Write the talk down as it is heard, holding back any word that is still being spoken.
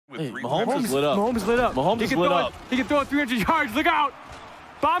Mahomes is lit up. Mahomes lit up. Mahomes is lit up. He can throw it 300 yards. Look out.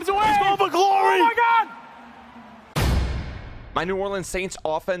 Bombs away. He's going for glory. Oh, my God. My New Orleans Saints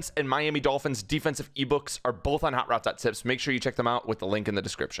offense and Miami Dolphins defensive ebooks are both on hotroute.tips. Make sure you check them out with the link in the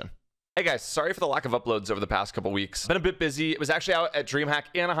description. Hey guys, sorry for the lack of uploads over the past couple weeks. Been a bit busy. It was actually out at DreamHack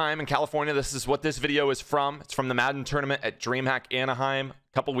Anaheim in California. This is what this video is from. It's from the Madden tournament at DreamHack Anaheim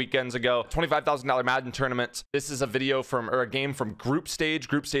a couple weekends ago. $25,000 Madden tournament. This is a video from, or a game from group stage.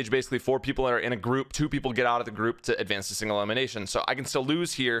 Group stage, basically 4 people are in a group. 2 people get out of the group to advance to single elimination. So I can still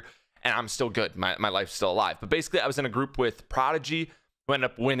lose here and I'm still good. My life's still alive. But basically I was in a group with Prodigy, who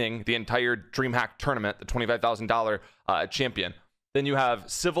ended up winning the entire DreamHack tournament, the $25,000 champion. Then you have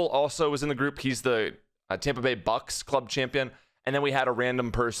Civil also was in the group. He's the Tampa Bay Bucks club champion. And then we had a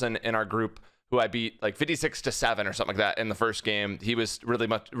random person in our group who I beat like 56-7 or something like that in the first game. He was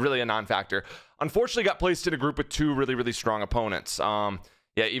really a non-factor. Unfortunately, got placed in a group with 2 really strong opponents. Yeah,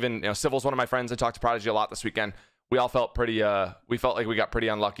 even Civil's one of my friends. I talked to Prodigy a lot this weekend. We all felt pretty. We felt like we got pretty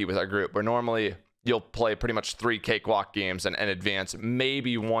unlucky with our group. Where normally you'll play pretty much 3 cakewalk games and advance,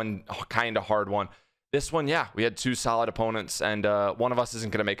 maybe one kind of hard one. This one, yeah, we had 2 solid opponents, and one of us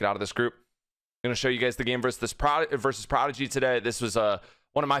isn't going to make it out of this group. I'm going to show you guys the game versus Prodigy today. This was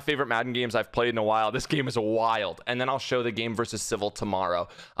one of my favorite Madden games I've played in a while. This game is wild. And then I'll show the game versus Civil tomorrow.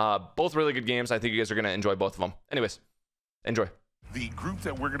 Both really good games. I think you guys are going to enjoy both of them. Anyways, enjoy. The group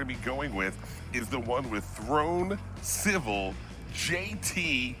that we're going to be going with is the one with Throne, Civil,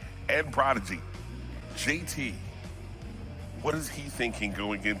 JT, and Prodigy. JT, what is he thinking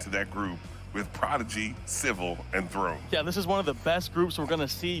going into that group with Prodigy, Civil, and Throne? Yeah, this is one of the best groups we're going to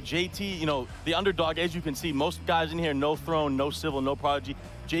see. JT, the underdog, as you can see, most guys in here, no Throne, no Civil, no Prodigy.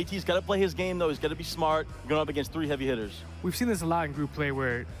 JT's got to play his game, though. He's got to be smart. You're going up against 3 heavy hitters. We've seen this a lot in group play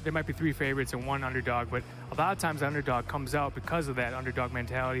where there might be 3 favorites and 1 underdog, but a lot of times the underdog comes out because of that underdog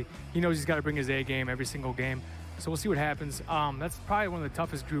mentality. He knows he's got to bring his A game every single game. So we'll see what happens. That's probably one of the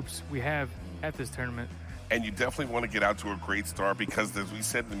toughest groups we have at this tournament. And you definitely want to get out to a great start because, as we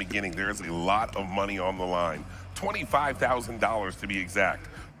said in the beginning, there is a lot of money on the line. $25,000 to be exact.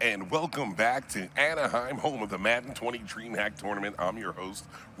 And welcome back to Anaheim, home of the Madden 20 DreamHack Tournament. I'm your host,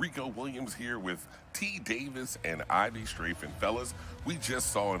 Rico Williams, here with T. Davis and Ivy Strafen. Fellas, we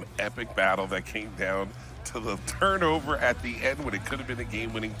just saw an epic battle that came down to the turnover at the end when it could have been a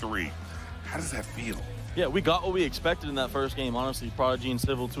game-winning 3. How does that feel? Yeah, we got what we expected in that first game. Honestly, Prodigy and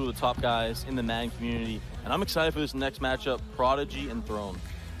Civil, 2 of the top guys in the Madden community. And I'm excited for this next matchup, Prodigy and Throne.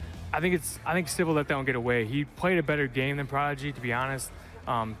 I think Civil let that one get away. He played a better game than Prodigy, to be honest.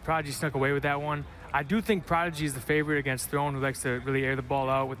 Prodigy snuck away with that one. I do think Prodigy is the favorite against Throne, who likes to really air the ball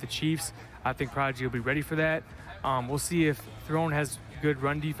out with the Chiefs. I think Prodigy will be ready for that. We'll see if Throne has good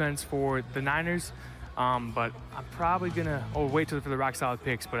run defense for the Niners. But I'm probably going to wait for the rock-solid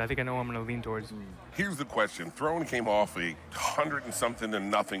picks, but I think I know who I'm going to lean towards. Here's the question. Throne came off a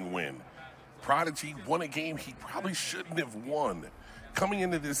 100-something-0 win. Prodigy won a game he probably shouldn't have won. Coming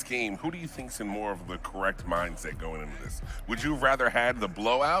into this game, who do you think's in more of the correct mindset going into this? Would you have rather had the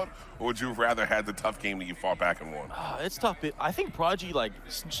blowout, or would you have rather had the tough game that you fought back and won? It's tough. I think Prodigy,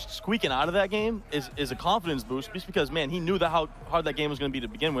 squeaking out of that game is a confidence boost, just because, man, he knew how hard that game was going to be to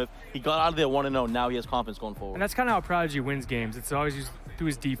begin with. He got out of there 1-0. Now he has confidence going forward. And that's kind of how Prodigy wins games. It's always through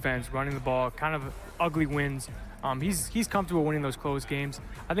his defense, running the ball, kind of ugly wins. He's comfortable winning those close games.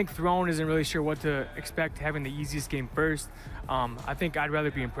 I think Throne isn't really sure what to expect having the easiest game first. I think I'd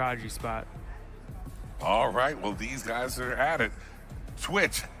rather be in Prodigy's spot. All right, well, these guys are at it.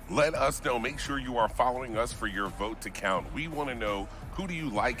 Twitch, let us know. Make sure you are following us for your vote to count. We want to know, who do you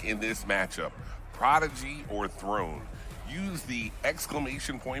like in this matchup, Prodigy or Throne? Use the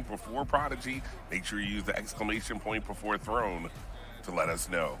exclamation point before Prodigy. Make sure you use the exclamation point before Throne to let us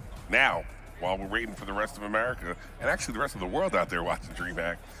know. Now, while we're waiting for the rest of America, and actually the rest of the world out there watching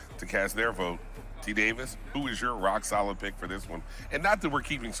DreamHack, to cast their vote, T. Davis, who is your rock-solid pick for this one? And not that we're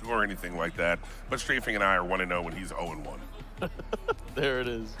keeping score or anything like that, but Strafing and I are 1-0 when he's 0-1. There it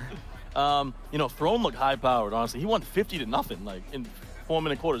is. Throne looked high-powered, honestly. He won 50-0, in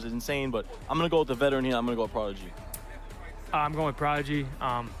 4-minute quarters. It's insane, but I'm going to go with the veteran here. I'm going to go with Prodigy. I'm going with Prodigy.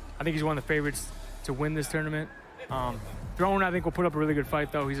 I think he's one of the favorites to win this tournament. Throne, I think, will put up a really good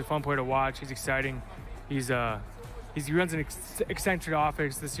fight, though. He's a fun player to watch. He's exciting. He runs an eccentric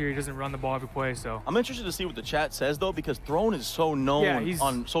offense this year. He doesn't run the ball every play, so. I'm interested to see what the chat says, though, because Throne is so known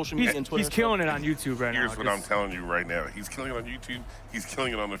on social media and Twitter. He's killing it on YouTube right now. Here's what I'm telling you right now. He's killing it on YouTube. He's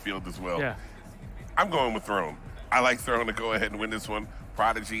killing it on the field as well. Yeah. I'm going with Throne. I like Throne to go ahead and win this one.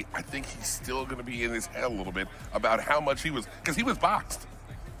 Prodigy, I think he's still going to be in his head a little bit about how much he was, because he was boxed,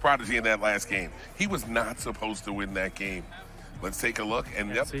 Prodigy, in that last game. He was not supposed to win that game. Let's take a look,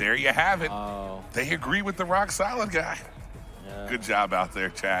 and yep, there you have it. They agree with the rock solid guy. Yeah. Good job out there,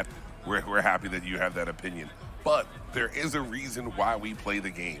 chat. We're happy that you have that opinion. But there is a reason why we play the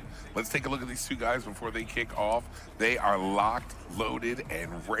game. Let's take a look at these two guys before they kick off. They are locked, loaded,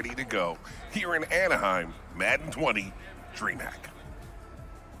 and ready to go. Here in Anaheim, Madden 20, DreamHack.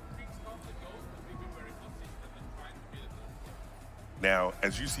 Now,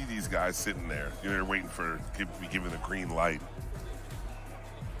 as you see these guys sitting there, you're waiting for to be given the green light.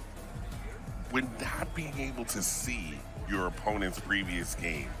 When not being able to see your opponent's previous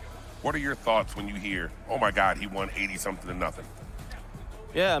game, what are your thoughts when you hear, oh my God, he won 80-something to nothing?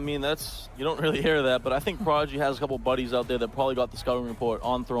 Yeah, I mean, you don't really hear that, but I think Prodigy has a couple buddies out there that probably got the scouting report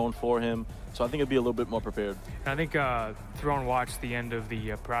on Throne for him, so I think it'd be a little bit more prepared. I think Throne watched the end of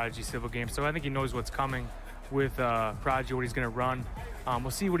the Prodigy Civil game, so I think he knows what's coming with Prodigy, what he's going to run. We'll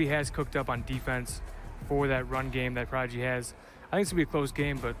see what he has cooked up on defense for that run game that Prodigy has. I think it's going to be a close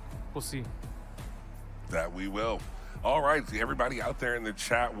game, but we'll see. That we will. All right, everybody out there in the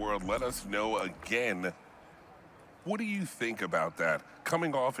chat world, let us know again, what do you think about that?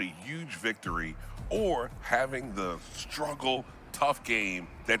 Coming off a huge victory or having the struggle, tough game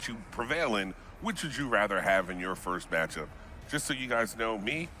that you prevail in, which would you rather have in your first matchup? Just so you guys know,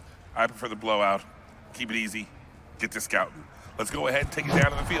 I prefer the blowout. Keep it easy. Get to scouting. Let's go ahead and take it down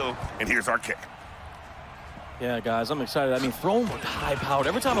to the field, and here's our kick. Yeah, guys, I'm excited. I mean, Throne looked high-powered.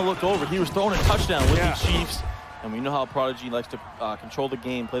 Every time I looked over, he was throwing a touchdown with these Chiefs. And we know how Prodigy likes to control the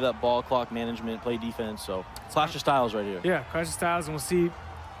game, play that ball clock management, play defense. So clash of styles right here. Yeah, clash of styles, and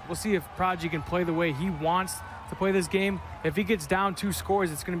we'll see if Prodigy can play the way he wants to play this game. If he gets down 2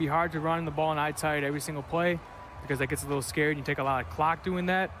 scores, it's going to be hard to run the ball on outside every single play because that gets a little scared. You take a lot of clock doing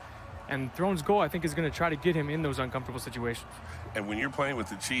that. And Throne's goal, I think, is going to try to get him in those uncomfortable situations. And when you're playing with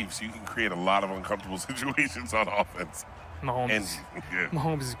the Chiefs, you can create a lot of uncomfortable situations on offense.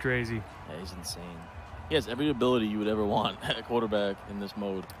 Mahomes is crazy. Yeah, he's insane. He has every ability you would ever want at a quarterback in this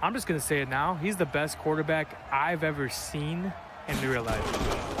mode. I'm just going to say it now. He's the best quarterback I've ever seen in real life.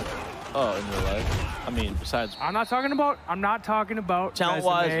 Oh, in real life? I mean, besides... I'm not talking about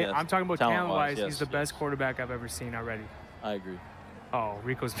talent-wise, yes. I'm talking about talent-wise. Yes, he's the best quarterback I've ever seen already. I agree. Oh,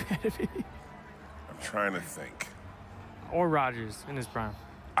 Rico's mad at me. I'm trying to think. Or Rodgers in his prime.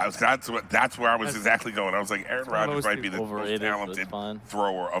 That's where I was exactly going. I was like, Aaron Rodgers might be the most talented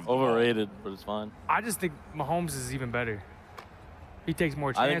thrower of the ball. Overrated, but it's fine. I just think Mahomes is even better. He takes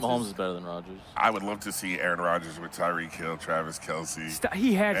more chances. I think Mahomes is better than Rodgers. I would love to see Aaron Rodgers with Tyreek Hill, Travis Kelce.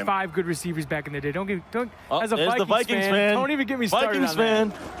 He had 5 good receivers back in the day. As a Vikings fan, don't even get me started Vikings on fan.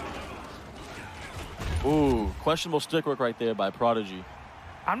 that. Ooh, questionable stick work right there by Prodigy.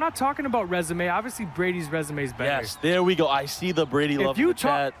 I'm not talking about resume. Obviously, Brady's resume is better. Yes, there we go. I see the Brady love in the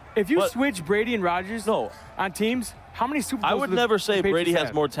chat. If you switch Brady and Rodgers on teams, how many Super Bowls I would never say Brady has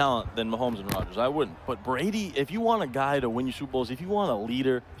have? more talent than Mahomes and Rodgers. I wouldn't. But Brady, if you want a guy to win you Super Bowls, if you want a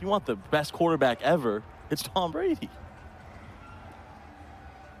leader, if you want the best quarterback ever, it's Tom Brady.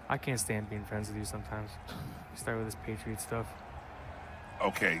 I can't stand being friends with you sometimes. You start with this Patriot stuff.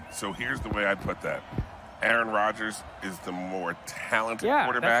 Okay, so here's the way I'd put that. Aaron Rodgers is the more talented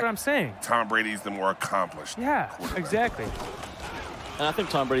quarterback. That's what I'm saying. Tom Brady's the more accomplished quarterback. Exactly. And I think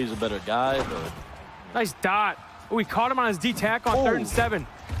Tom Brady's a better guy. But... Nice dot. Oh, he caught him on his D tack on 3rd and 7.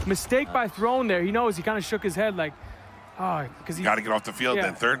 Mistake by Throne there. He knows. He kind of shook his head like, because he got to get off the field.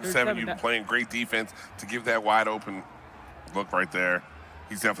 Then 3rd and 7, you're playing great defense to give that wide open look right there.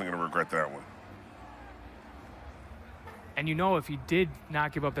 He's definitely going to regret that one. And you know, if he did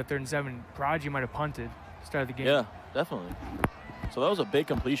not give up that 3rd and 7, Prodigy might have punted. Start of the game. Yeah, definitely. So that was a big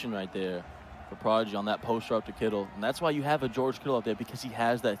completion right there for Prodigy on that post route to Kittle. And that's why you have a George Kittle out there, because he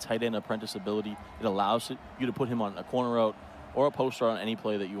has that tight end apprentice ability. It allows you to put him on a corner route or a post route on any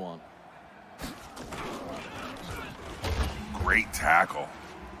play that you want. Great tackle.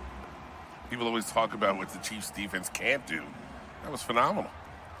 People always talk about what the Chiefs defense can't do. That was phenomenal.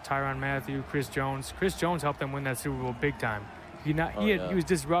 Tyrann Mathieu, Chris Jones. Chris Jones helped them win that Super Bowl big time. He was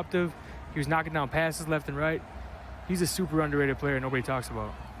disruptive. He was knocking down passes left and right. He's a super underrated player nobody talks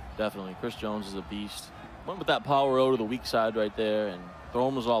about. Definitely. Chris Jones is a beast. Went with that power O to the weak side right there, and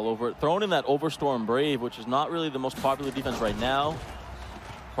Throne was all over it. Thrown in that Overstorm Brave, which is not really the most popular defense right now.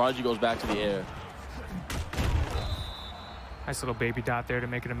 Prodigy goes back to the air. Nice little baby dot there to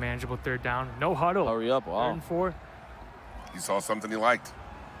make it a manageable 3rd down. No huddle. Hurry up. Wow. 3rd and 4. He saw something he liked.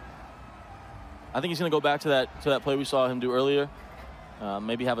 I think he's going to go back to that play we saw him do earlier.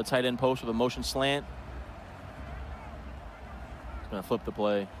 Maybe have a tight end post with a motion slant. He's going to flip the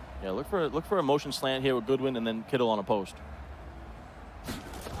play. Yeah, look for a motion slant here with Goodwin and then Kittle on a post.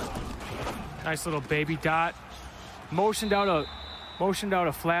 Nice little baby dot. Motioned out motioned out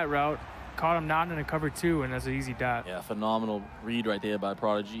a flat route, caught him nodding in a cover 2, and that's an easy dot. Yeah, phenomenal read right there by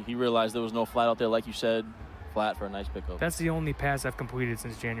Prodigy. He realized there was no flat out there, like you said. Flat for a nice pickup. That's the only pass I've completed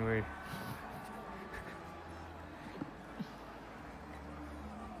since January.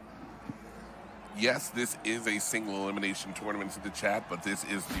 Yes, this is a single elimination tournament in the chat, but this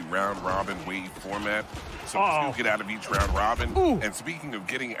is the round robin wave format. So you get out of each round robin. Ooh. And speaking of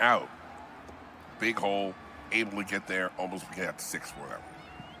getting out, big hole, able to get there, almost got to 6 for them.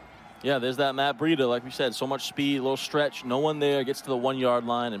 Yeah, there's that Matt Breida. Like we said, so much speed, little stretch, no one there, gets to the 1-yard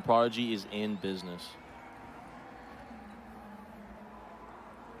line, and Prodigy is in business.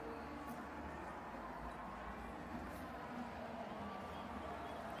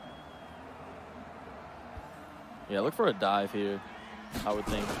 Yeah, look for a dive here, I would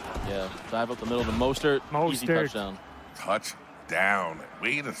think. Yeah, dive up the middle of the Mostert. Easy touchdown. Touchdown.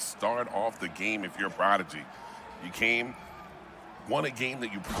 Way to start off the game if you're Prodigy. You won a game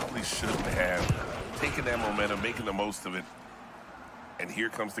that you probably shouldn't have. Taking that momentum, making the most of it. And here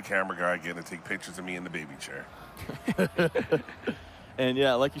comes the camera guy again to take pictures of me in the baby chair. And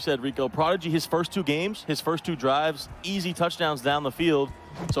yeah, like you said, Rico, Prodigy, his first 2 games, his first 2 drives, easy touchdowns down the field.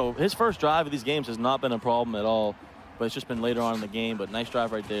 So his first drive of these games has not been a problem at all, but it's just been later on in the game. But nice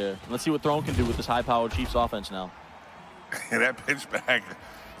drive right there. And let's see what Throne can do with this high-powered Chiefs offense now. And that pitch back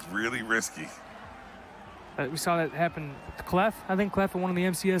is really risky. We saw that happen to Clef. I think Clef in one of the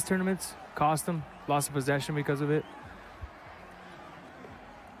MCS tournaments cost him, lost a possession because of it.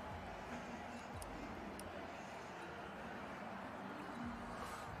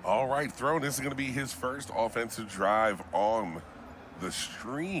 All right, Throne, this is going to be his first offensive drive on the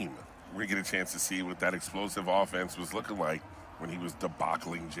stream. We're going to get a chance to see what that explosive offense was looking like when he was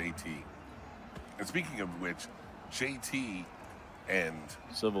debacling JT. And speaking of which, JT and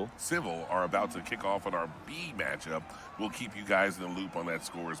Civil are about to kick off on our B matchup. We'll keep you guys in the loop on that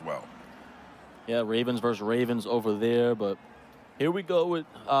score as well. Yeah, Ravens versus Ravens over there, but here we go with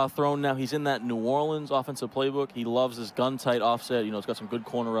Throne now. He's in that New Orleans offensive playbook. He loves this gun-tight offset. You know, it's got some good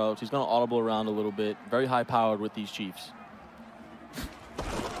corner routes. He's going to audible around a little bit. Very high-powered with these Chiefs.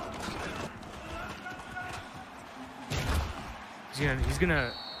 He's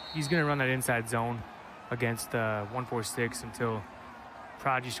gonna run that inside zone against 146 until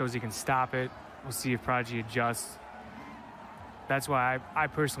Prodigy shows he can stop it. We'll see if Prodigy adjusts. That's why I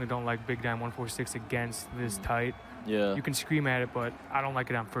personally don't like big dime 146 against this tight. Yeah. You can scream at it, but I don't like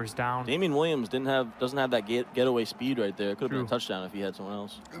it on first down. Damian Williams doesn't have that getaway speed right there. It could have been a touchdown if he had someone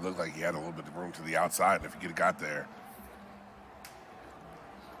else. It looked like he had a little bit of room to the outside, and if he could have got there.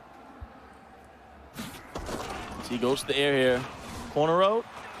 So he goes to the air here. Corner route.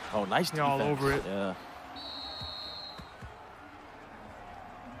 Oh, nice defense. All over it. Yeah.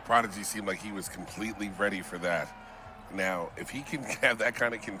 Prodigy seemed like he was completely ready for that. Now, if he can have that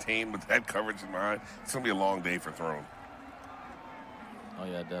kind of contained with that coverage in mind, it's going to be a long day for Throne. Oh,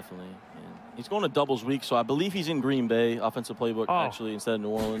 yeah, definitely. And he's going to doubles week, so I believe he's in Green Bay, offensive playbook, actually, instead of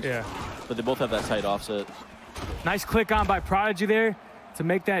New Orleans. Yeah. But they both have that tight offset. Nice click on by Prodigy there to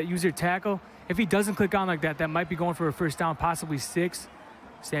make that user tackle. If he doesn't click on like that, that might be going for a first down, possibly 6.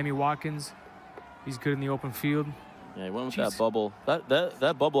 Sammy Watkins, he's good in the open field. Yeah, he went with that bubble.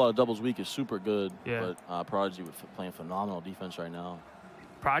 That bubble out of doubles week is super good. Yeah. But Prodigy playing phenomenal defense right now.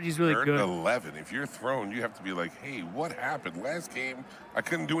 Prodigy's really good. 11. If you're Throne, you have to be like, hey, what happened? Last game, I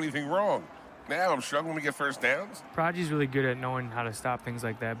couldn't do anything wrong. Now I'm struggling to get first downs. Prodigy's really good at knowing how to stop things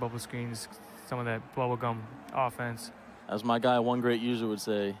like that, bubble screens, some of that bubblegum offense. As my guy, one great user would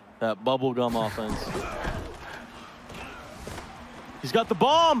say, that bubblegum offense. He's got the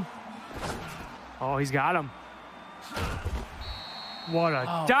bomb. Oh, he's got him. What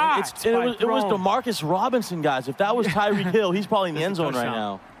a dot! It was DeMarcus Robinson, guys. If that was Tyreek Hill, he's probably in the end zone right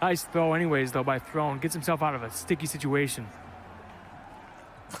now. Nice throw anyways, though, by Throne. Gets himself out of a sticky situation.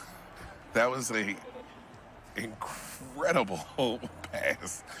 That was a incredible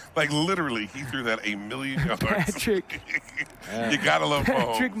pass. Like, literally, he threw that a million yards. Patrick. You got to love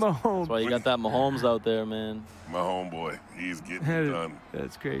Mahomes. Patrick Mahomes. That's why you got that Mahomes out there, man. My homeboy. He's getting it done.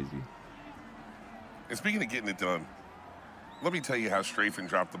 That's crazy. And speaking of getting it done, let me tell you how Strafen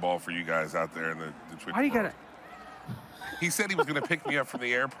dropped the ball for you guys out there in the Twitch. Why do you got it? He said he was going to pick me up from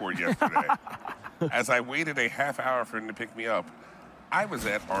the airport yesterday. As I waited a half hour for him to pick me up, I was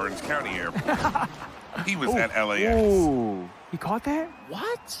at Orange County Airport. He was at LAX. Ooh. He caught that?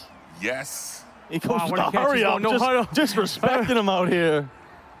 What? Yes. He goes, Wow, hurry up. Just respecting him out here.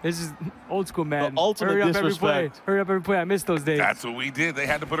 This is old school Madden. The ultimate Hurry up disrespect. every play. Hurry up every play. I missed those days. That's what we did. They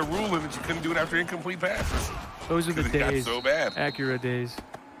had to put a rule in that you couldn't do it after incomplete passes. Those are the It got days. so bad. Accurate days.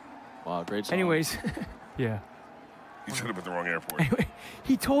 Wow, great song. Anyways, yeah. You should have been the wrong airport. Anyway,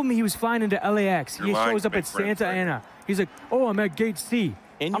 he told me he was flying into LAX. You're He lying shows to up make at friends, Santa right? Ana. He's like, oh, I'm at Gate C.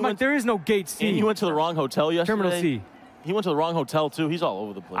 And I'm like, there is no Gate C. And you went to the wrong hotel yesterday. Terminal C. He went to the wrong hotel, too. He's all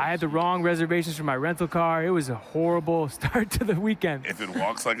over the place. I had the wrong reservations for my rental car. It was a horrible start to the weekend. If it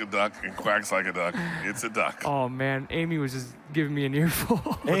walks like a duck and quacks like a duck, it's a duck. Oh, man. Amy was just giving me an earful.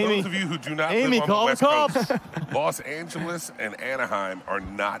 For Amy. those of you who do not Amy, live on the call West the Coast, cops. Los Angeles and Anaheim are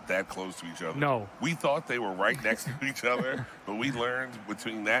not that close to each other. No. We thought they were right next to each other, but we learned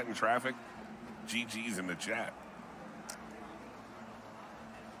between that and traffic, GG's in the chat.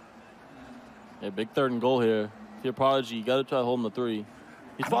 Yeah, big 3rd and goal here. If you're Prodigy, you got to try holding the 3.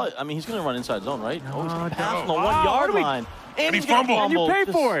 He's probably, I mean, he's going to run inside zone, right? Oh, he's going to pass on the 1-yard line. And he he's gonna fumbled. And you pay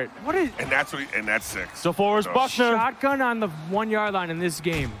Just- for it. What is And that's 6. So forwards, No. Buckner. shotgun on the 1-yard line in this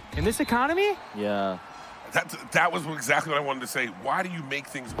game? In this economy? Yeah. That was exactly what I wanted to say. Why do you make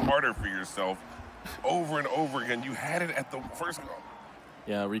things harder for yourself over and over again? You had it at the first goal.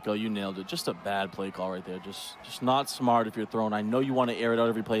 Yeah, Rico, you nailed it. Just a bad play call right there. Just not smart if you're throwing. I know you want to air it out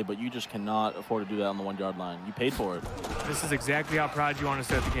every play, but you just cannot afford to do that on the 1-yard line. You paid for it. This is exactly how Prodigy want to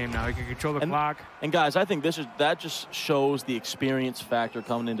start the game now. He can control the clock. And guys, I think that just shows the experience factor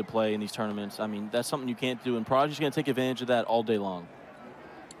coming into play in these tournaments. I mean, that's something you can't do, and Prodigy's going to take advantage of that all day long.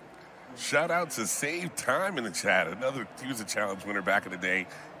 Shout out to Save Time in the chat. He was a challenge winner back in the day.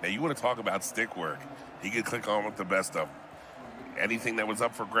 Now, you want to talk about stick work. He could click on with the best of them. Anything that was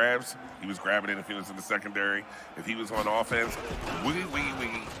up for grabs, he was grabbing it if he was in the secondary. If he was on offense,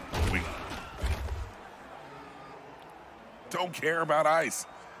 wiggy. Don't care about ice.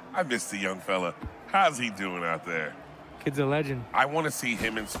 I miss the young fella. How's he doing out there? Kid's a legend. I want to see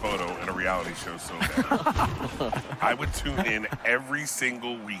him and Spoto in a reality show so bad. I would tune in every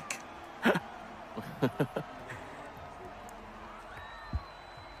single week.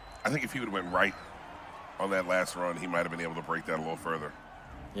 I think if he would have went right on that last run, he might have been able to break that a little further.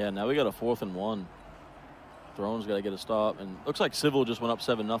 Yeah, now we got a 4th and 1. Throne's got to get a stop, and looks like Civil just went up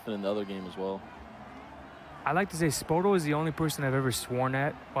 7-0 in the other game as well. I like to say Spoto is the only person I've ever sworn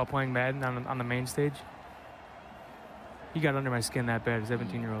at while playing Madden on the main stage. He got under my skin that bad,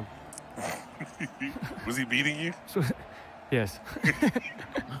 17-year-old. Was he beating you? Yes.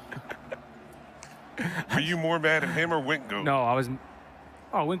 Were you more mad at him or Winko? No, I was.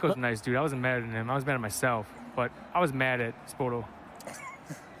 Oh, Winko's a nice dude. I wasn't mad at him. I was mad at myself. But I was mad at Spoto.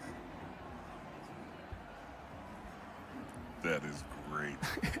 That is great.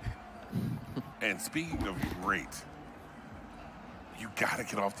 And speaking of great, you got to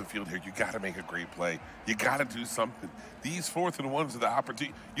get off the field here. You got to make a great play. You got to do something. These 4th and 1s are the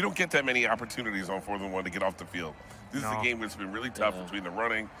opportunity. You don't get that many opportunities on 4th and 1 to get off the field. This is a game that's been really tough between the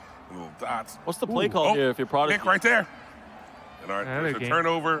running and the little dots. What's the play call here if you're Prodigy? Nick right there. And there's a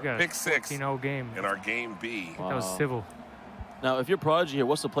turnover, pick 6 16-0 game. in our game B. That was civil. Now, if you're Prodigy here,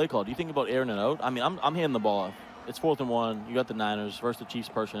 what's the play call? Do you think about airing it out? I mean, I'm handing the ball off. It's 4th and 1. You got the Niners versus the Chiefs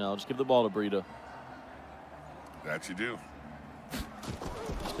personnel. Just give the ball to Breida. That you do.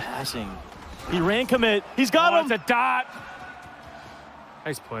 He's passing. He ran commit. He's got him. It's a dot.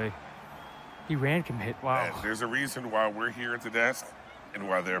 Nice play. He ran commit. Wow. And there's a reason why we're here at the desk and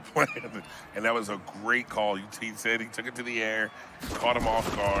why they're playing. And that was a great call. He said he took it to the air, caught him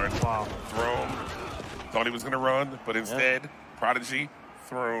off guard, Wow. throw him. Thought he was going to run, but instead, Prodigy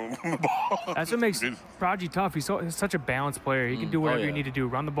threw him the ball. That's what makes Prodigy tough. He's such a balanced player. He can do whatever you need to do.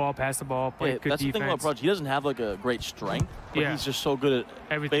 Run the ball, pass the ball, play good that's defense. the thing about Prodigy. He doesn't have like a great strength, but he's just so good at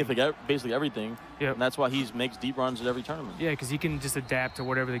everything. basically everything. Yep. And that's why he makes deep runs at every tournament. Yeah, because he can just adapt to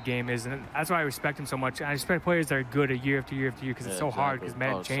whatever the game is. And that's why I respect him so much. And I respect players that are good at year after year after year because it's so hard because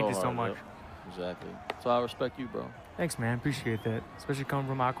Madden changes so much. Yep. Exactly. So I respect you, bro. Thanks, man. Appreciate that. Especially coming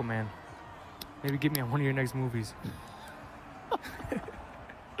from Aquaman. Maybe get me on one of your next movies.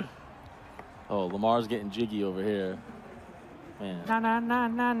 Oh, Lamar's getting jiggy over here. Man. Na na na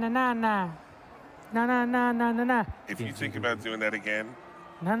na na na na. Na na na na na na. If you think about doing that again,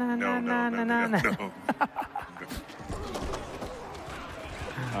 Na na na na na na na. no.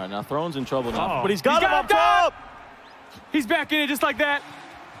 All right, now Throne's in trouble now. Oh. But he's got him up top! He's back in it just like that.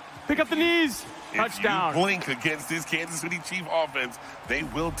 Pick up the knees. Touchdown. If you blink against this Kansas City Chief offense, they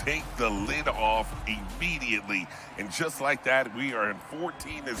will take the lid off immediately. And just like that, we are in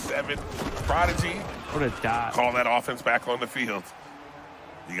 14-7. Prodigy, What a dot. call that offense back on the field.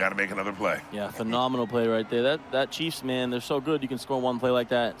 You got to make another play. Yeah, phenomenal play right there. That Chiefs, man, they're so good. You can score one play like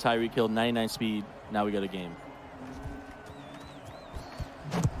that. Tyreek Hill, 99 speed. Now we got a game.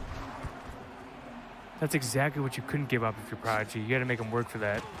 That's exactly what you couldn't give up if you're Prodigy. You got to make him work for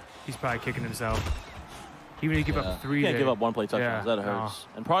that. He's probably kicking himself. Even if you give up 3 You can't there. give up one play touchdowns. Yeah, That hurts.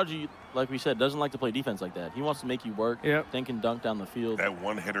 And Prodigy, like we said, doesn't like to play defense like that. He wants to make you work, think and dunk down the field. That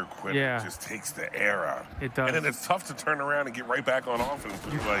one-hitter quip just takes the air out. It does. And then it's tough to turn around and get right back on offense.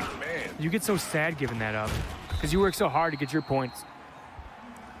 You're like, man. You get so sad giving that up because you work so hard to get your points.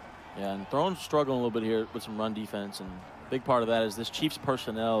 Yeah, and Throne's struggling a little bit here with some run defense, and a big part of that is this Chiefs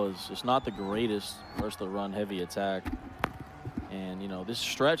personnel is just not the greatest versus the run-heavy attack. And, you know, this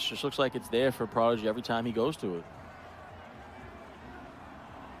stretch just looks like it's there for Prodigy every time he goes to it.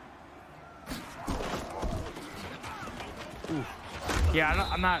 Ooh. Yeah,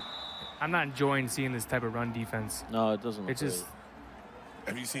 I'm not enjoying seeing this type of run defense. No, it doesn't look just.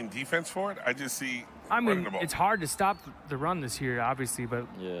 Have you seen defense for it? I just see. I mean, it's hard to stop the run this year, obviously, but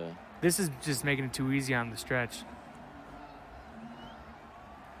this is just making it too easy on the stretch.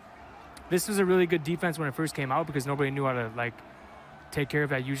 This was a really good defense when it first came out because nobody knew how to like take care of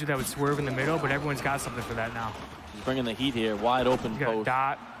that user that would swerve in the middle, but everyone's got something for that now. He's bringing the heat here, wide open post.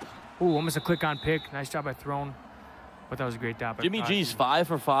 Dot. Ooh, almost a click on pick. Nice job by Throne. But that was a great dot by Jimmy G's 5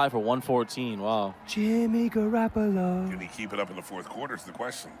 for 5 for 114. Wow. Jimmy Garoppolo. Can he keep it up in the fourth quarter is the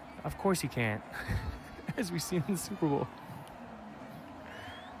question. Of course he can't. As we've seen in the Super Bowl.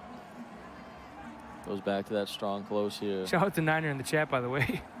 Goes back to that strong close here. Shout out to Niner in the chat, by the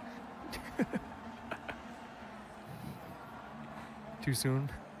way. Too soon.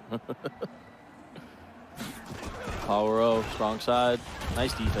 Power O, strong side.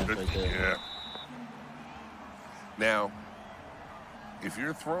 Nice defense right there. Yeah. Now, if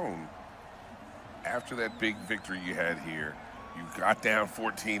you're Thrown, after that big victory you had here, you got down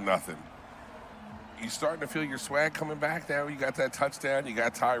 14-0. You starting to feel your swag coming back now? You got that touchdown. You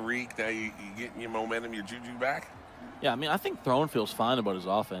got Tyreek. Now you getting your momentum, your juju back? Yeah, I mean, I think Throne feels fine about his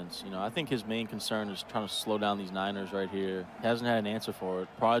offense. You know, I think his main concern is trying to slow down these Niners right here. He hasn't had an answer for it.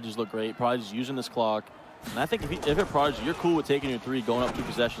 Prodigy's look great. Prodigy's using this clock. And I think if you're Prodigy, you're cool with taking your 3, going up 2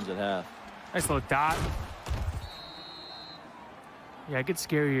 possessions at half. Nice little dot. Yeah, it gets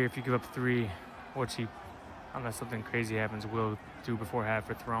scarier if you give up 3, which he, unless something crazy happens, will do before half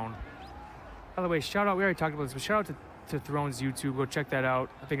for Throne. By the way, shout out, we already talked about this, but shout out to Throne's YouTube. Go check that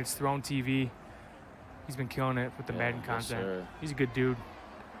out. I think it's Throne TV. He's been killing it with the Madden content. Sir. He's a good dude.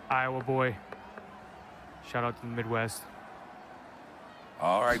 Iowa boy. Shout out to the Midwest.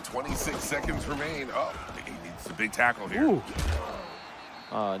 All right, 26 seconds remain. Oh, he needs a big tackle here. Ooh.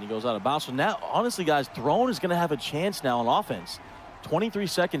 And he goes out of bounds. So now, honestly, guys, Throne is going to have a chance now on offense. 23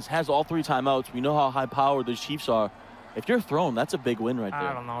 seconds, has all 3 timeouts. We know how high-powered the Chiefs are. If you're Throne, that's a big win right there.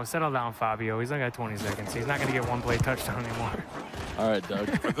 I don't know. Settle down, Fabio. He's only got 20 seconds. He's not going to get 1 play touchdown anymore. All right, Doug.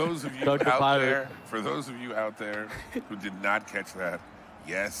 For those of you out there who did not catch that,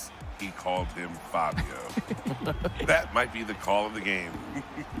 yes, he called him Fabio. That might be the call of the game,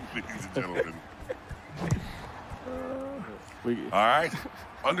 ladies and gentlemen. All right,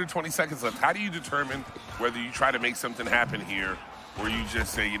 under 20 seconds left. How do you determine whether you try to make something happen here or you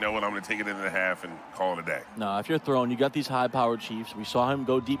just say, you know what, I'm going to take it into the half and call it a day? No, if you're Throne, you got these high-powered Chiefs. We saw him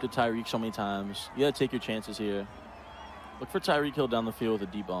go deep to Tyreek so many times. You got to take your chances here. Look for Tyreek Hill down the field with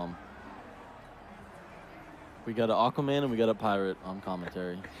a deep bomb. We got an Aquaman and we got a Pirate on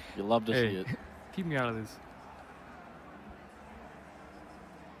commentary. You love to see it. Keep me out of this.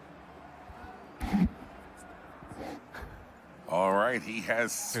 All right, he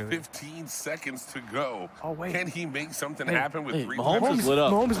has 15 seconds to go. Oh, wait. Can he make something happen with 3 Mahomes is lit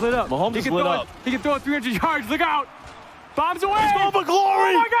up. Mahomes is lit up. Mahomes is lit up. He can throw it 300 yards. Look out. Bombs away. He's going for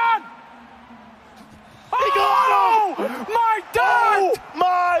glory. Oh, my God. He got him. My God. Oh,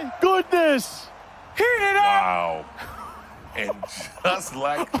 my goodness. Heat it up. Wow. And just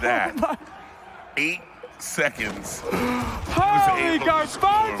like that, 8 seconds. Holy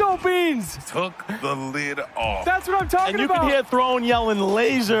garbanzo beans. Took the lid off. That's what I'm talking about. And you about. can hear Throne yelling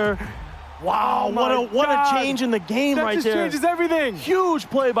laser. Wow, what a change in the game that right just there. Changes everything. Huge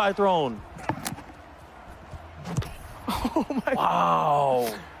play by Throne. Oh my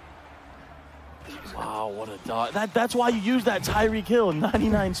Wow. Wow, what a dot. That's why you use that Tyreek Hill,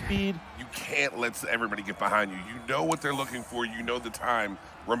 99 speed. You can't let everybody get behind you. You know what they're looking for. You know the time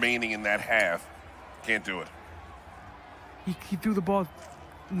remaining in that half. Can't do it. He threw the ball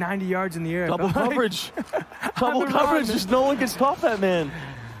 90 yards in the air. Double coverage. Double coverage. Just no one can stop that man.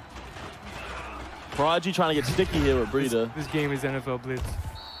 Prodigy trying to get sticky here with Breida. This game is NFL blitz.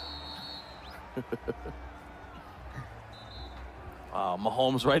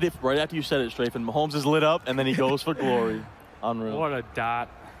 Mahomes, right after you said it, Strafen, Mahomes is lit up, and then he goes for glory. Unreal. What a dot.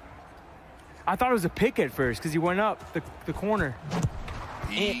 I thought it was a pick at first because he went up the corner.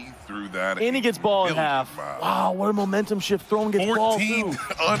 He threw that. And he gets ball in half. Wow, what a momentum shift. Throne gets ball, too. 14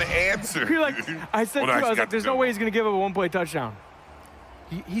 unanswered. You're like, I said, I was like, there's no way he's going to give up a 1-play touchdown.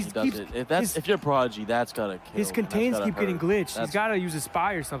 He does it. If you're Prodigy, that's gotta kill. His contains keep getting glitched. That's, He's got to use a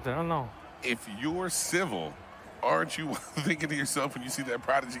spy or something. I don't know. If you're Civil, aren't you thinking to yourself when you see that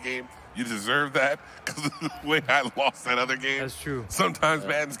Prodigy game, you deserve that because of the way I lost that other game? That's true. Sometimes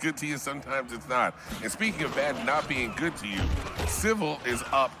Madden's good to you, sometimes it's not. And speaking of Madden not being good to you, Civil is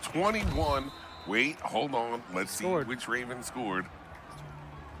up 21. Wait, hold on. Let's see which Raven scored.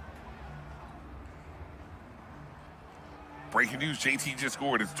 Breaking news, JT just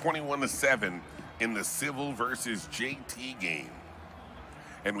scored. It's 21-7 in the Civil versus JT game.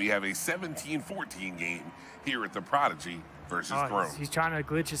 And we have a 17-14 game here at the Prodigy versus Throne. He's trying to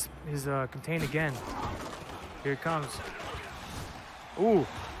glitch his contain again. Here it comes. Ooh,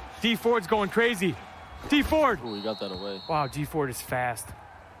 D Ford's going crazy. D Ford. Ooh, he got that away. Wow, D Ford is fast.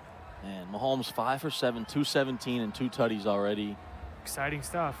 Man, Mahomes 5 for 7, 217 and 2 tutties already. Exciting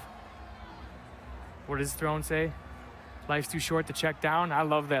stuff. What does Throne say? Life's too short to check down. I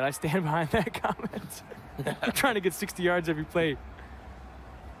love that. I stand behind that comment. I'm trying to get 60 yards every play.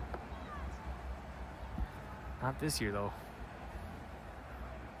 Not this year, though.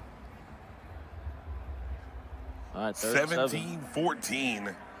 All right,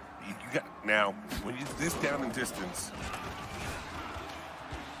 17-14. You got, now, when you this down in distance.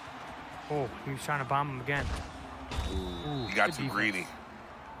 Oh, he was trying to bomb him again. Ooh, he got too greedy.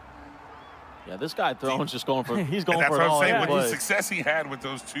 Yeah, this guy Throne's just going for. He's going and for that's it all. What I'm saying. Yeah. With the success he had with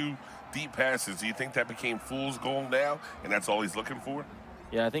those 2 deep passes, do you think that became fool's gold now, and that's all he's looking for?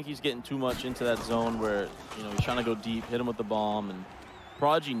 Yeah, I think he's getting too much into that zone where, you know, he's trying to go deep, hit him with the bomb, and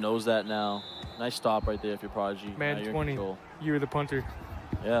Prodigy knows that now. Nice stop right there if you're Prodigy. Man, 20. You were the punter.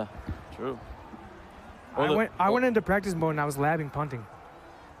 Yeah, true. I went into practice mode and I was labbing punting.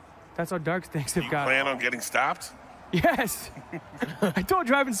 That's how Dark Things have got. You plan on getting stopped? Yes. I told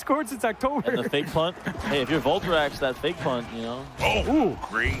you I haven't scored since October. And the fake punt. Hey, if you're Voltrax, that fake punt, you know. Oh, ooh,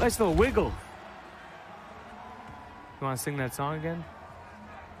 great. Nice little wiggle. You want to sing that song again?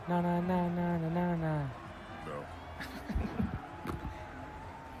 Na na na na na na na. No.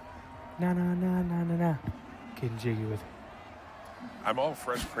 Na na na na na na. Getting jiggy with it. I'm all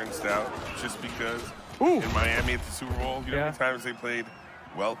Fresh Princed out just because Ooh. in Miami at the Super Bowl, you know how many times they played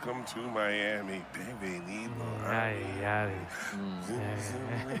Welcome to Miami, baby, need more.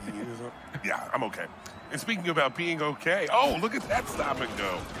 Yeah, I'm okay. And speaking about being okay, oh, look at that stop and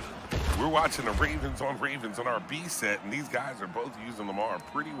go. We're watching the Ravens on our B set, and these guys are both using Lamar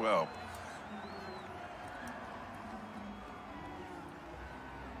pretty well.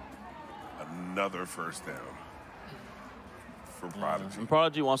 Another first down for Prodigy. And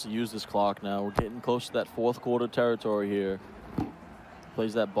Prodigy wants to use this clock now. We're getting close to that 4th quarter territory here.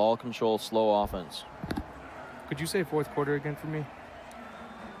 Plays that ball control, slow offense. Could you say 4th quarter again for me?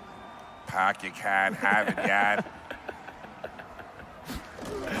 Pocket cat, have it, yad.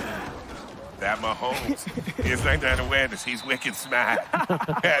 That Mahomes is like that awareness. He's wicked smart.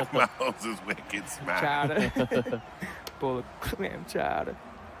 That Mahomes is wicked smart. Chowder. Bullet clam chowder.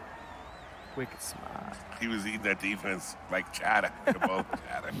 Wicked smart. He was eating that defense like chowder.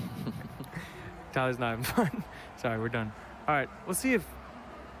 Chowder. Tyler's not having fun. Sorry, we're done. All right, we'll see if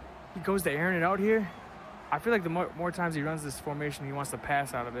he goes to airing it out here. I feel like the more times he runs this formation, he wants to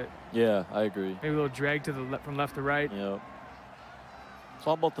pass out of it. Yeah, I agree. Maybe a little drag to the from left to right. Yep. It's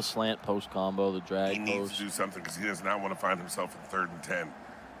all about the slant post combo, the drag post. He needs to do something because he does not want to find himself in 3rd and 10.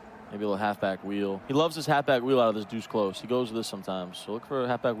 Maybe a little halfback wheel. He loves his halfback wheel out of this deuce close. He goes with this sometimes. So look for a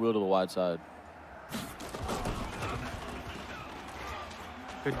halfback wheel to the wide side.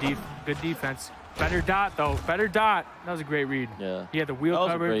 Good defense. Better dot, though. Better dot. That was a great read. Yeah. He had the wheel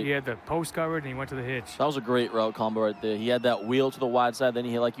covered, he had the post covered, and he went to the hitch. That was a great route combo right there. He had that wheel to the wide side. Then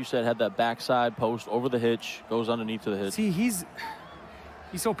he, like you said, had that backside post over the hitch, goes underneath to the hitch. See, he's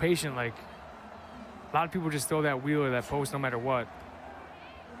so patient. Like, a lot of people just throw that wheel or that post no matter what.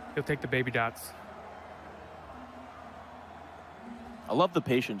 He'll take the baby dots. I love the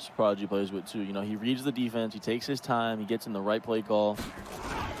patience Prodigy plays with, too. You know, he reads the defense. He takes his time. He gets in the right play call.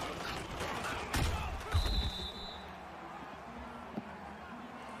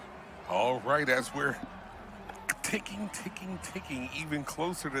 All right, as we're ticking, even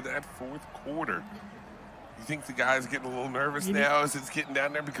closer to that 4th quarter. You think the guy's getting a little nervous now as it's getting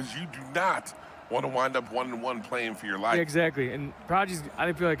down there? Because you do not want to wind up 1-1 playing for your life. Yeah, exactly. And Prodigy's,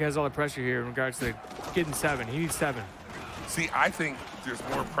 I feel like, has all the pressure here in regards to getting 7. He needs 7. See, I think there's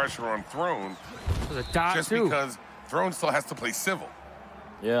more pressure on Throne There's a dot just too. because Throne still has to play civil.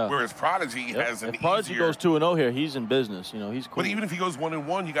 Yeah. Whereas Prodigy has an If Prodigy easier... goes 2-0 here, he's in business. You know, he's cool. But even if he goes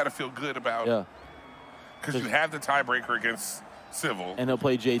 1-1, you got to feel good about... Yeah. Because you have the tiebreaker against Civil. And he'll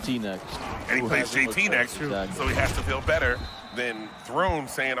play JT next. And he plays JT next, Exactly. so he has to feel better than Throne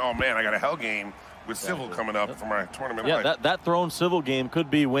saying, "Oh man, I got a hell game with Civil coming up for my tournament." Yeah, that Throne Civil game could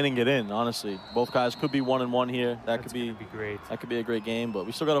be winning it in. Honestly, both guys could be 1-1 here. That could be great. That could be a great game, but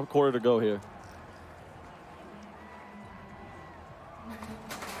we still got a quarter to go here.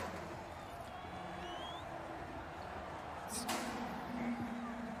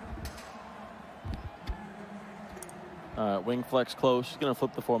 All right, wing flex close. He's going to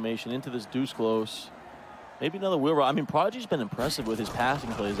flip the formation into this deuce close. Maybe another wheel route. I mean, Prodigy's been impressive with his passing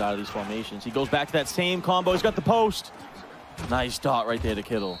plays out of these formations. He goes back to that same combo. He's got the post. Nice dot right there to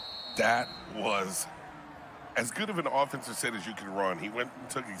Kittle. That was as good of an offensive set as you can run. He went and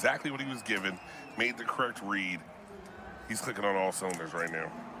took exactly what he was given, made the correct read. He's clicking on all cylinders right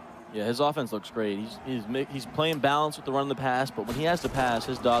now. Yeah, his offense looks great. He's playing balance with the run and the pass, but when he has to pass,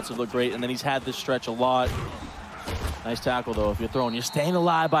 his dots have looked great, and then he's had this stretch a lot. Nice tackle, though, if you're throwing. You're staying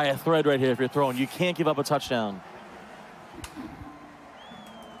alive by a thread right here if you're throwing. You can't give up a touchdown.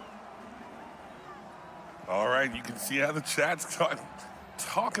 All right, you can see how the chat's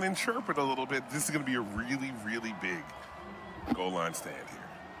talking and chirping a little bit. This is going to be a really, really big goal line stand here.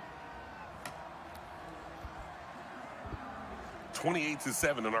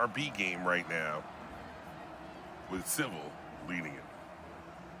 28-7 in our B game right now, with Civil leading it.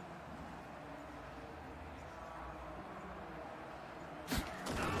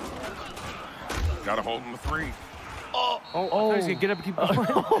 Got to hold him to 3. I thought he was going to get up and keep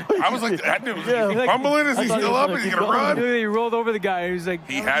going. I was like, that dude was fumbling. Is he still up? Is he going to run? He rolled over the guy. He was like,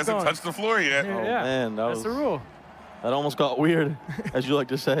 he hasn't touched the floor yet. Yeah, man, that's the rule. That almost got weird, as you like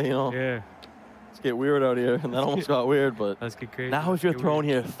to say, you know. Yeah. Let's get weird out here, and that almost got weird, but let's get crazy. Now if you're throwing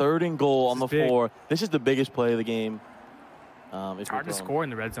here, 3rd and goal on the 4, this is the biggest play of the game. It's hard to score in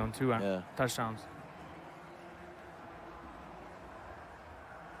the red zone, too, on touchdowns.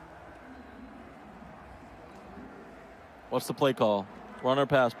 What's the play call? Run or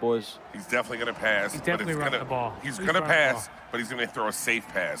pass, boys? He's definitely going to pass. He's definitely running the ball. He's going to pass, but he's going to throw a safe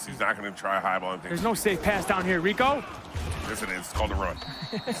pass. He's not going to try high ball and things. There's no safe pass down here, Rico. Yes, it is. It's called a run.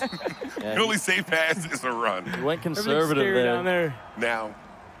 The only safe pass is a run. He went conservative there. Down there. Now,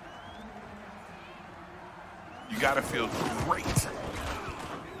 you got to feel great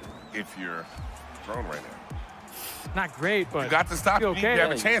if you're throwing right now. Not great, but you got to stop. You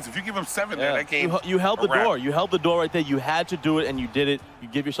have a chance. If you give up 7 there, that game. You held the door. You held the door right there. You had to do it, and you did it. You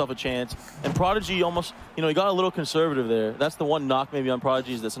give yourself a chance. And Prodigy almost, he got a little conservative there. That's the one knock maybe on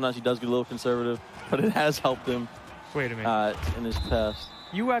Prodigy is that sometimes he does get a little conservative, but it has helped him. Wait a minute. In his pass.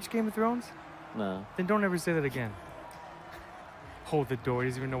 You watch Game of Thrones? No. Then don't ever say that again. Hold the door. He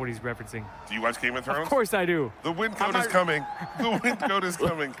doesn't even know what he's referencing. Do you watch Game of Thrones? Of course I do. The wind code is coming. The wind code is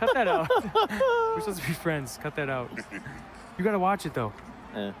coming. Cut that out. We're supposed to be friends. Cut that out. You got to watch it, though.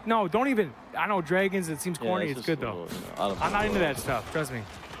 Yeah. No, don't even. I know Dragons. It seems corny. It's good, though. I'm not into that stuff. Trust me.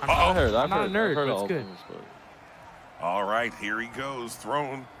 I'm not a nerd, but it's good. All right, here he goes.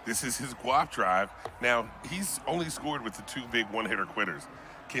 Thrown. This is his guap drive. Now, he's only scored with the 2 big one-hitter quitters.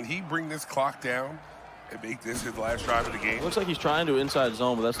 Can he bring this clock down and make this his last drive of the game? It looks like he's trying to inside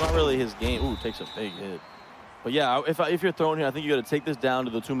zone, but that's not really his game. Ooh, takes a big hit. But yeah, if you're throwing here, I think you got to take this down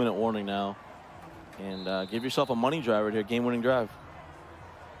to the 2-minute warning now, and give yourself a money drive right here, game-winning drive.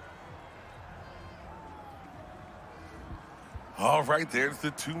 All right, there's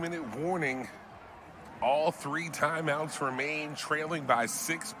the 2-minute warning. All 3 timeouts remain, trailing by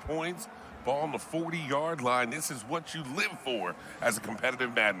 6 points. Ball on the 40-yard line. This is what you live for as a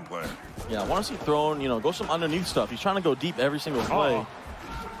competitive Madden player. Yeah, I want to see throwing, go some underneath stuff. He's trying to go deep every single play.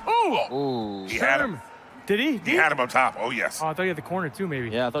 Oh! He had him. Did he? He had him up top. Oh, yes. Oh, I thought he had the corner, too,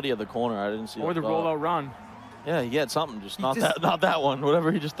 maybe. Yeah, I thought he had the corner. I didn't see it. Or the rollout run. Yeah, he had something, just not that one.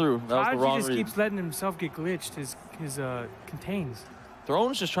 Whatever he just threw. That was the wrong read. He just keeps letting himself get glitched. His contains.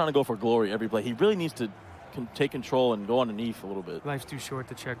 Throne's just trying to go for glory every play. He really needs to take control and go underneath a little bit. Life's too short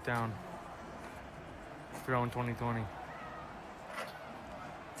to check down. Throne 2020.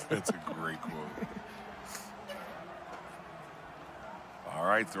 That's a great quote. All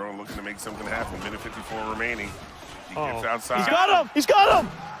right, Throne looking to make something happen. Minute 54 remaining. He gets outside. He's got him! He's got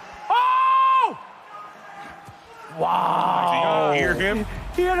him! Oh! Wow. Did you hear him?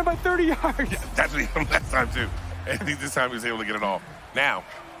 He had him by 30 yards. Yeah, that's what he hit him last time, too. And I think this time he was able to get it off. Now,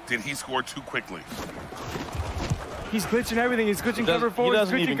 did he score too quickly? He's glitching everything. He's glitching cover 4. He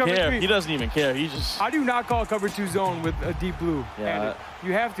doesn't even care. 3. He doesn't even care. He just. How do you not call cover 2 zone with a deep blue? Yeah.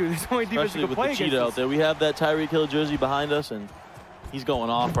 You have to. There's only defense you can play against. Especially with the cheetah out there. We have that Tyreek Hill jersey behind us, and he's going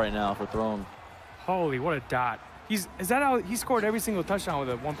off right now for Throne. Holy, what a dot. Is that how he scored every single touchdown with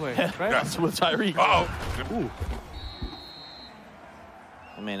a one play, right? That's with Tyreek. Oh.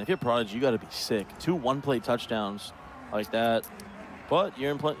 Man, if you're Prodigy, you got to be sick. 2 one-play touchdowns like that. But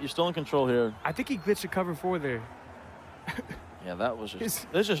you're still in control here. I think he glitched a cover 4 there. Yeah, that was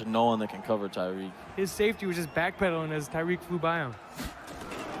just there's just no one that can cover Tyreek. His safety was just backpedaling as Tyreek flew by him.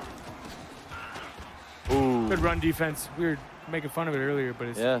 Ooh. Good run defense. We were making fun of it earlier, but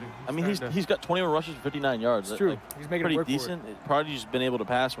it's I mean, he's got 21 rushes for 59 yards. It's true. Like, He's making pretty it work decent. Prodigy's been able to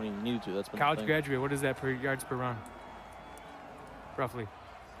pass when he needed to. That's been college graduate. What is that per yards per run? Roughly.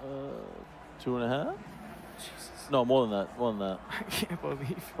 2.5. Jesus. No, more than that. More than that. I can't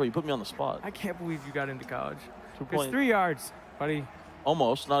believe. Bro, you put me on the spot. I can't believe you got into college. 2 It's 3 yards, buddy.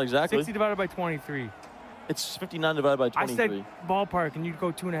 Almost, not exactly. 60 divided by 23. It's 59 divided by 23. I said ballpark, and you'd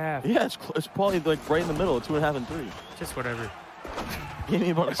go 2.5. Yeah, it's probably like right in the middle, 2.5 and 3. Just whatever. Give me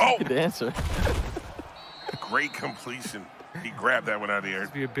about a second to answer. Great completion. He grabbed that one out of the air.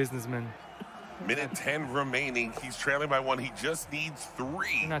 Just be a businessman. Minute 10 remaining. He's trailing by 1. He just needs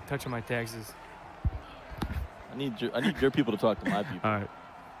 3. I'm not touching my taxes. I need your people to talk to my people. All right.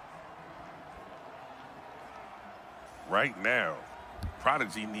 Right now,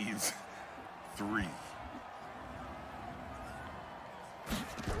 Prodigy needs 3.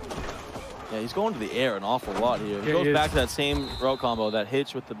 Yeah, he's going to the air an awful lot here. He Yeah, goes back to that same route combo, that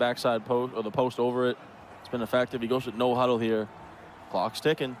hitch with the backside post or the post over it. It's been effective. He goes to no huddle here. Clock's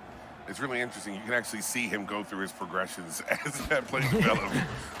ticking. It's really interesting. You can actually see him go through his progressions as that play develops.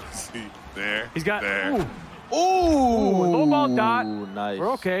 See, there. He's got. there. Ooh, low ball dot. Nice.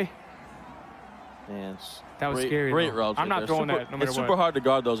 We're okay. Man, That was scary. Great though. routes. I'm not throwing that no matter It's what. super hard to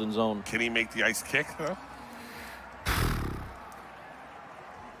guard those in zone. Can he make the ice kick, though?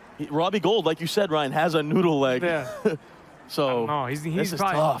 Robbie Gould, like you said, Ryan, has a noodle leg. Yeah. So No, this he's is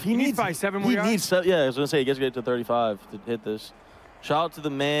probably tough. He needs probably 7 more He yards. needs, yeah, I was gonna say he gets to get to 35 to hit this. Shout out to the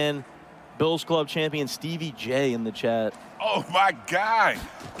man, Bills Club champion Stevie J in the chat. Oh, my God.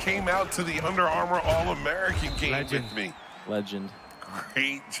 Came out to the Under Armour All-American game Legend. with me. Legend.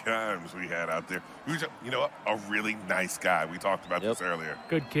 Great times we had out there. He was, you know what? A really nice guy. We talked about this earlier.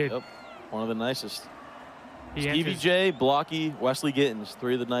 Good kid. Yep. One of the nicest. He Stevie answers- J, Blocky, Wesley Gittins,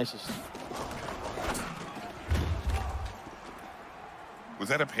 3 of the nicest. Was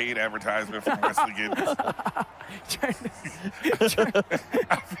that a paid advertisement from Wesley Gittins?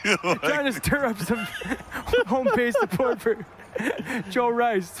 I feel like Trying to stir up some home page support for Joe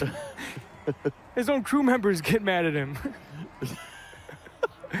Rice. His own crew members get mad at him.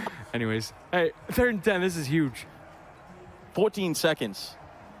 Anyways, hey, 3rd and 10. This is huge. 14 seconds.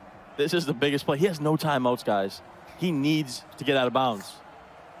 This is the biggest play. He has no timeouts, guys. He needs to get out of bounds.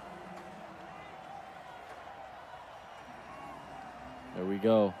 There we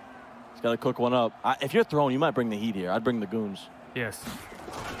go. He's got to cook one up. If you're throwing, you might bring the heat here. I'd bring the goons. Yes.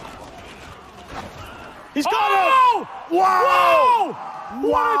 He's got Oh! it! Wow!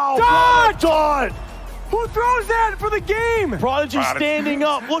 Wow! What a dot! Who throws that for the game? Prodigy standing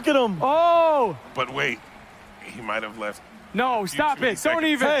up. Look at him. Oh! But wait, he might have left. No, stop Few it. Don't seconds.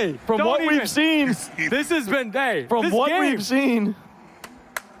 even. Hey, from Don't what even. we've seen, This has been, hey, from this what game, we've seen,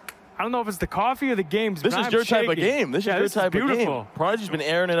 I don't know if it's the coffee or the games. this but is I'm your type of shaking. game. This Yeah, is your type of beautiful. game. Prodigy's been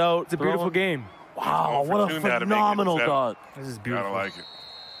airing it out. It's a beautiful game. Wow, He's what a 0 for 2 now to make it phenomenal 7. dot. This is Gotta beautiful. like it.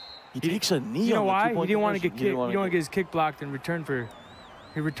 He takes a knee. You know on the why? He two-point didn't want to conversion. get kicked. You don't want to get his kick blocked and return for.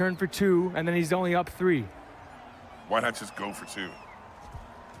 He returned for 2, and then he's only up 3. Why not just go for 2?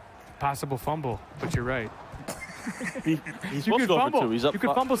 Possible fumble, but you're right. He's You supposed to could go fumble. for 2. He's up. You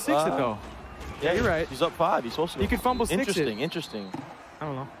could fumble 6 it though. Yeah, you're right. He's up 5. He's supposed to. You could fumble 6 it. Interesting. Interesting. I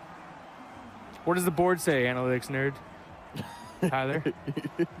don't know. What does the board say, analytics nerd? Tyler?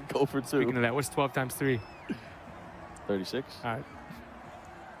 Go for 2. Speaking of that, what's 12 times 3? 36. All right.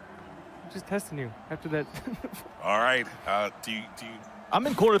 Just testing you after that. All right. Do you I'm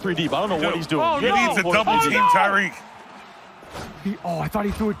in quarter 3 deep. I don't know what he's doing. Oh, he no. needs a double team no. Tyreek. I thought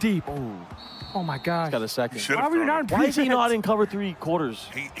he threw it deep. Oh, Oh my gosh. got a second. Should Why have were you thrown not it. in Why is he prevent? not in cover 3 quarters?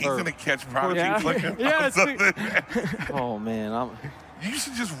 He's going to catch Prodigy Yeah. clicking Yeah, on something. Oh man, You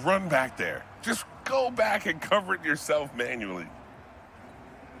should just run back there. Just go back and cover it yourself manually.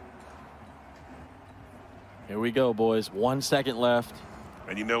 here we go, boys. 1 second left.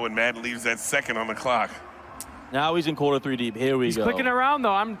 And you know when Madden leaves that second on the clock. Now he's in quarter 3 deep. Here we He's go. clicking around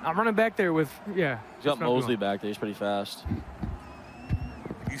though. I'm running back there with He's got that's what I'm Mosley doing. back there. He's pretty fast.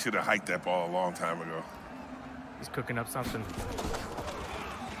 You should have hiked that ball a long time ago. He's cooking up something.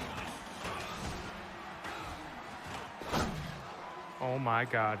 Oh my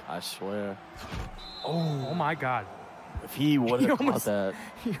God. I swear. Oh my God. If he would He have caught almost- that.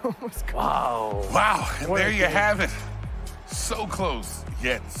 He almost got. Wow. Wow, and What a there you game. have it. So close,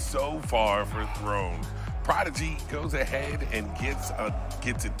 yet so far for throne. Prodigy goes ahead and gets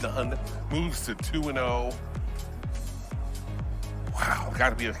it done. Moves to 2-0. Wow,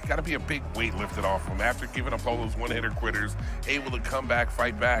 gotta be a big weight lifted off him after giving up all those one-hitter quitters, able to come back,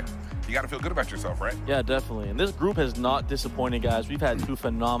 fight back. You gotta feel good about yourself, right? Yeah, definitely. And this group has not disappointed, guys. We've had 2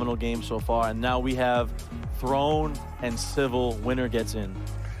 phenomenal games so far, and now we have Throne and Civil. Winner gets in.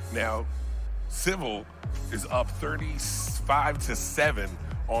 Now, Civil is up 35-7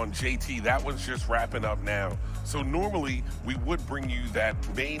 on JT. That one's just wrapping up now. So normally we would bring you that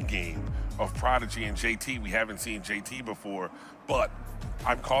main game of Prodigy and JT. We haven't seen JT before, but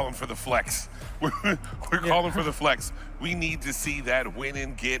I'm calling for the flex. We're calling for the flex. We need to see that win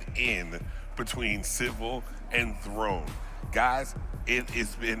and get in between Civil and Throne. Guys, it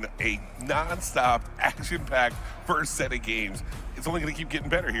has been a non-stop, action-packed first set of games. It's only going to keep getting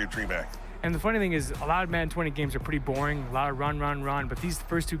better here at DreamHack. And the funny thing is, a lot of Madden 20 games are pretty boring, a lot of run, but these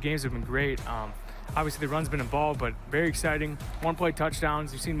first 2 games have been great. Obviously, the run's been involved, but very exciting. One-play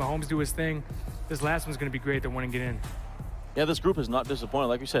touchdowns. You've seen Mahomes do his thing. This last one's going to be great, the win and get in. Yeah, this group is not disappointed.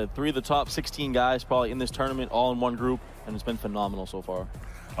 Like we said, 3 of the top 16 guys probably in this tournament, all in one group, and it's been phenomenal so far.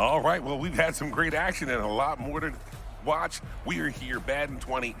 All right, well, we've had some great action and a lot more to watch. We are here, Madden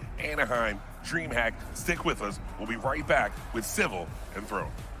 20, Anaheim, DreamHack. Stick with us. We'll be right back with Civil and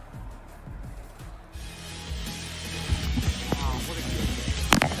Throne.